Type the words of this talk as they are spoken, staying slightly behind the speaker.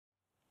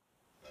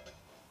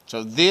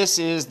So this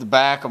is the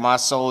back of my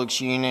Solix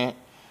unit.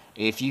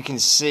 If you can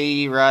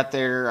see right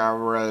there, I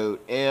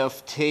wrote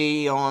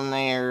FT on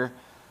there.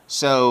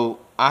 So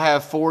I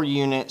have 4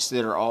 units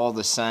that are all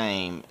the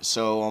same.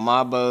 So on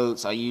my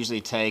boats, I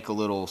usually take a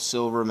little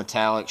silver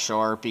metallic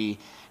Sharpie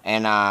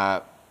and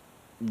I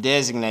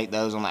designate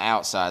those on the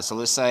outside. So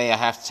let's say I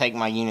have to take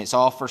my units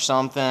off or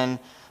something,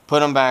 put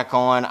them back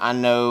on. I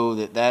know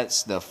that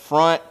that's the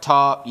front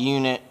top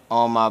unit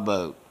on my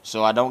boat,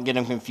 so I don't get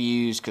them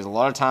confused, because a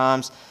lot of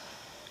times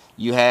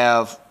you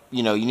have,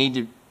 you need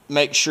to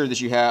make sure that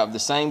you have the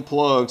same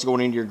plugs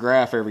going into your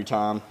graph every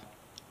time,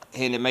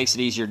 and it makes it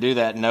easier to do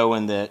that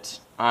knowing that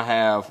I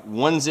have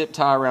 1 zip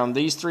tie around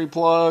these 3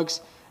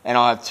 plugs, and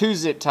I'll have 2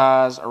 zip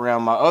ties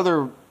around my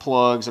other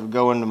plugs that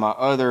go into my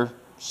other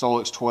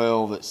Solix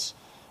 12 that's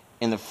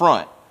in the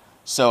front.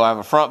 So I have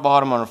a front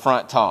bottom and a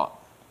front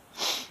top.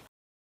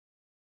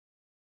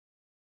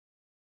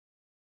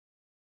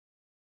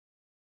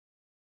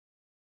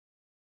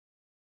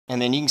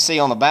 And then you can see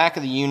on the back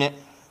of the unit,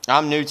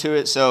 I'm new to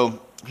it,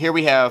 so here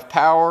we have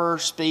power,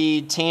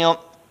 speed, temp.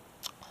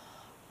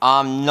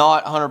 I'm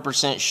not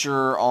 100%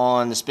 sure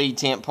on the speed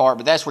temp part,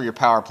 but that's where your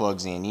power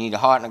plug's in. You need a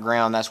hot in the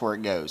ground, that's where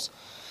it goes.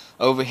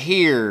 Over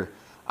here,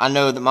 I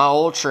know that my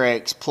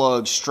Ultrex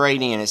plugs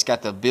straight in. It's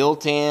got the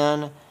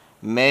built-in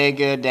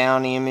Mega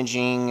down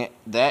imaging.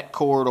 That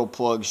cord will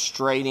plug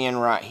straight in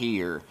right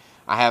here.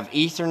 I have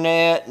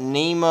Ethernet,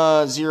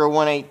 NEMA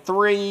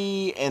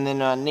 0183, and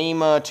then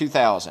NEMA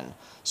 2000.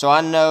 So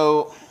I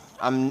know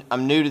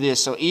I'm new to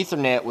this. So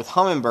Ethernet with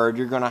Humminbird,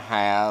 you're going to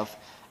have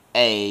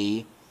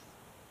a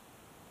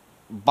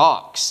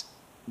box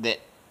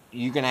that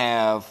you can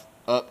have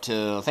up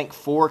to, I think,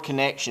 4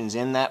 connections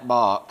in that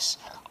box,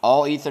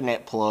 all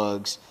Ethernet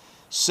plugs.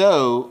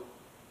 So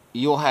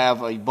you'll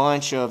have a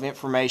bunch of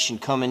information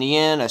coming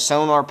in, a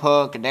sonar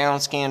puck, a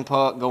downscan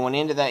puck going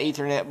into that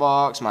Ethernet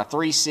box, my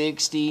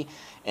 360,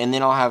 and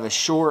then I'll have a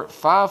short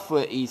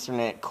 5-foot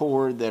Ethernet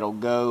cord that'll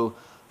go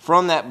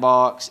from that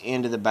box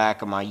into the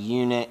back of my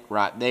unit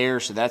right there.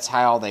 So that's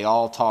how they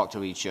all talk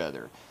to each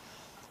other.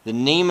 The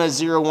NEMA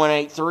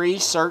 0183,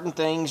 certain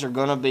things are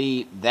going to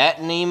be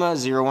that NEMA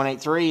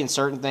 0183 and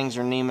certain things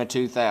are NEMA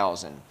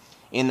 2000.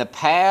 In the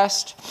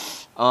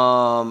past,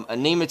 a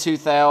NEMA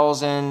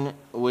 2000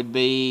 would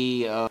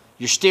be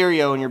your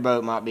stereo in your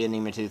boat might be a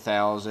NEMA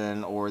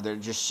 2000, or there are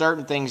just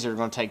certain things that are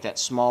going to take that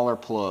smaller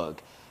plug.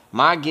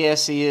 My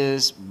guess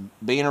is,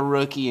 being a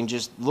rookie and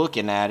just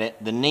looking at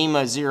it, the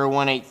NEMA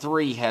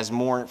 0183 has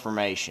more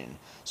information.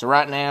 So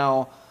right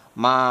now,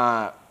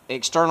 my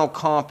external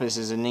compass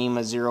is a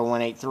NEMA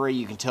 0183.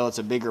 You can tell it's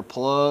a bigger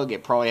plug.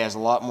 It probably has a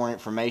lot more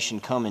information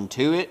coming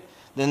to it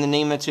than the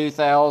NEMA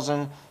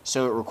 2000,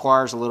 so it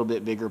requires a little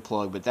bit bigger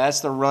plug. But that's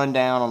the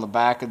rundown on the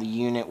back of the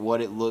unit,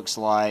 what it looks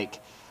like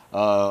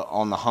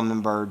on the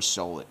Humminbird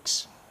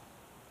Solix.